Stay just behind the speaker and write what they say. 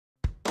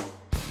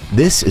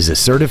This is a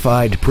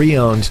certified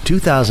pre-owned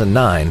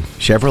 2009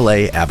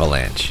 Chevrolet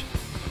Avalanche.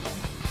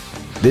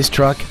 This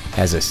truck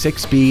has a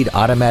 6-speed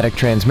automatic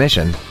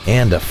transmission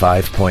and a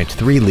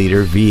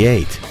 5.3-liter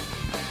V8.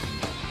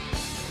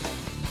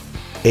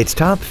 Its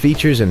top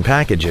features and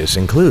packages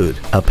include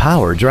a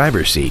power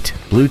driver's seat,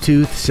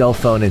 Bluetooth cell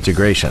phone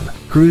integration,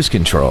 cruise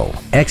control,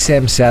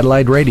 XM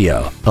satellite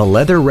radio, a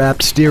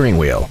leather-wrapped steering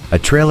wheel, a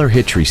trailer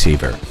hitch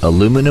receiver,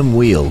 aluminum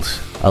wheels,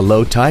 a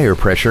low tire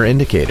pressure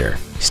indicator,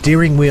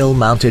 steering wheel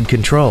mounted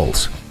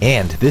controls,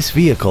 and this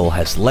vehicle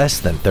has less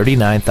than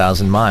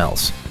 39,000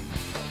 miles.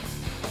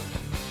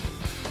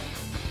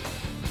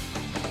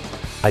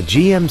 A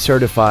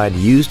GM-certified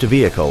used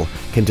vehicle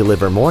can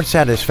deliver more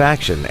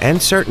satisfaction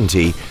and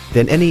certainty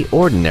than any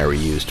ordinary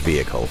used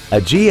vehicle. A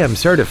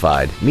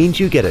GM-certified means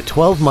you get a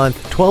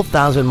 12-month,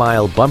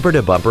 12,000-mile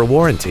bumper-to-bumper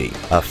warranty,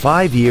 a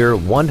 5-year,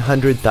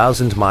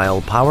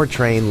 100,000-mile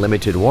powertrain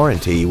limited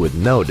warranty with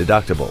no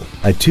deductible,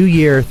 a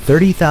 2-year,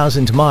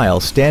 30,000-mile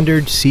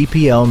standard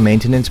CPO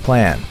maintenance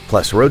plan,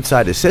 plus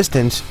roadside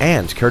assistance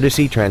and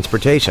courtesy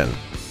transportation.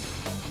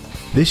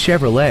 This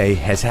Chevrolet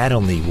has had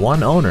only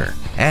one owner,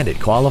 and it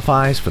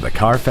qualifies for the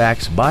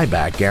Carfax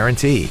buyback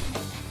guarantee.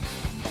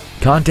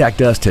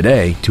 Contact us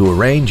today to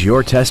arrange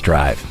your test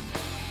drive.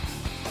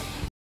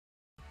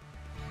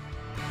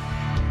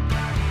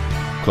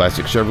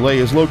 Classic Chevrolet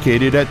is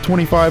located at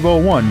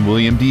 2501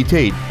 William D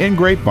Tate in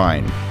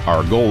Grapevine.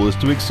 Our goal is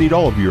to exceed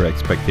all of your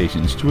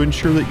expectations to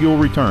ensure that you'll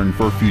return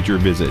for future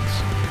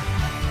visits.